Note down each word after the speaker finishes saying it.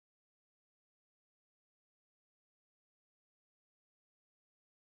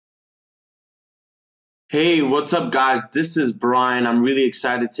Hey, what's up, guys? This is Brian. I'm really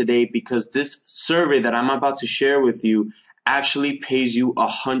excited today because this survey that I'm about to share with you actually pays you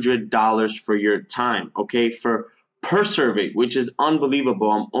 $100 for your time, okay? For per survey, which is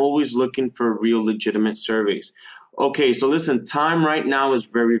unbelievable. I'm always looking for real legitimate surveys. Okay, so listen, time right now is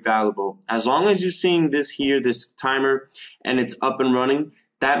very valuable. As long as you're seeing this here, this timer, and it's up and running,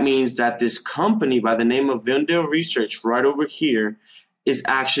 that means that this company by the name of Vindale Research right over here is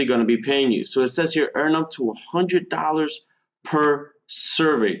actually going to be paying you. So it says here earn up to $100 per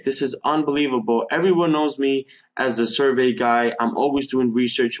survey. This is unbelievable. Everyone knows me as a survey guy. I'm always doing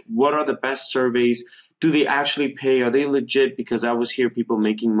research. What are the best surveys? Do they actually pay? Are they legit? Because I always hear people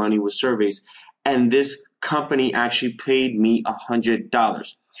making money with surveys. And this company actually paid me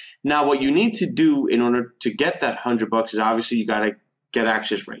 $100. Now, what you need to do in order to get that $100 is obviously you got to get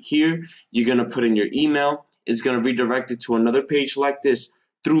access right here. You're going to put in your email. It's going to redirect it to another page like this.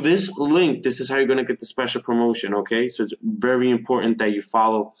 Through this link, this is how you're going to get the special promotion, okay? So it's very important that you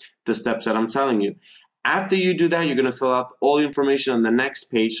follow the steps that I'm telling you. After you do that, you're going to fill out all the information on the next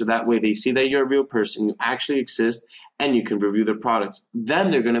page so that way they see that you're a real person, you actually exist, and you can review their products.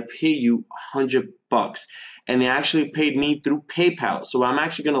 Then they're going to pay you $100. And they actually paid me through PayPal. So I'm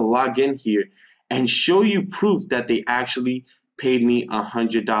actually going to log in here and show you proof that they actually paid me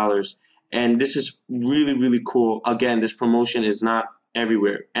 $100. And this is really, really cool. Again, this promotion is not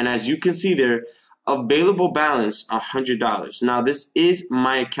everywhere. And as you can see there, available balance $100. Now, this is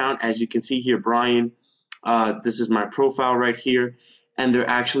my account. As you can see here, Brian, this is my profile right here. And they're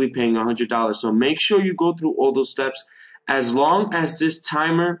actually paying $100. So make sure you go through all those steps. As long as this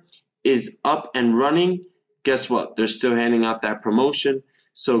timer is up and running, guess what? They're still handing out that promotion.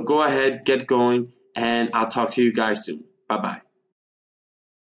 So go ahead, get going, and I'll talk to you guys soon. Bye-bye.